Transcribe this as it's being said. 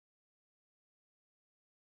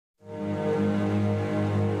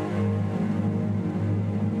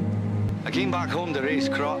I came back home to raise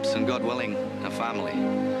crops and, God willing, a family.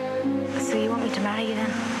 So you want me to marry you then?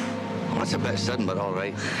 Well, that's a bit sudden, but all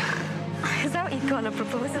right. Is that what you call a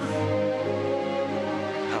proposal?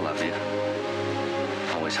 I love you.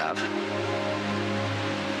 Always have.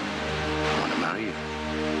 I want to marry you.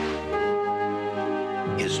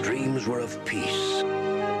 His dreams were of peace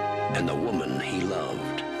and the woman he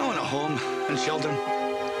loved. I want a home and children.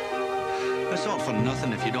 It's all for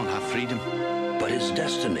nothing if you don't have freedom. But his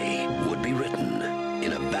destiny would be written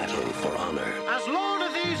in a battle for honor. As lord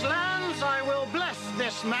of these lands, I will bless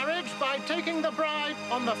this marriage by taking the bride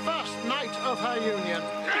on the first night of her union.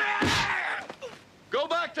 Go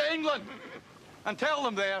back to England and tell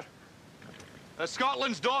them there that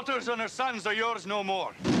Scotland's daughters and her sons are yours no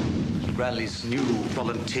more. Rallies new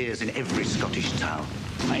volunteers in every Scottish town.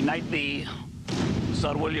 I knight thee,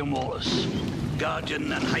 Sir William Wallace,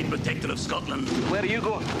 Guardian and High Protector of Scotland. Where are you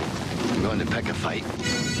going? I'm going to pick a fight.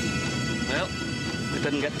 Well, we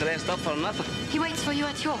didn't get dressed up for nothing. He waits for you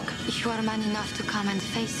at York, if you are man enough to come and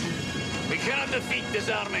face him. We cannot defeat this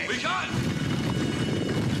army. We can!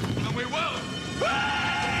 And we will!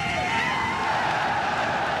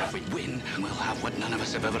 If we win, we'll have what none of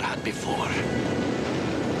us have ever had before.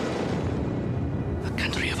 A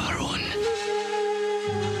country of our own.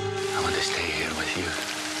 I want to stay here with you.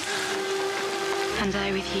 And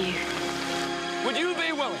I with you. Would you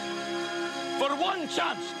be willing, for one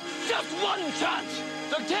chance, just one chance,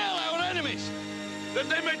 to tell our enemies that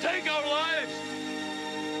they may take our lives,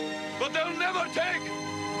 but they'll never take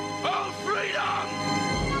our freedom?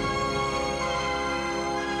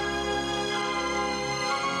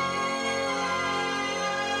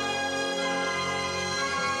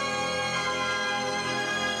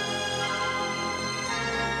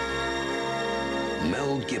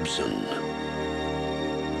 Mel Gibson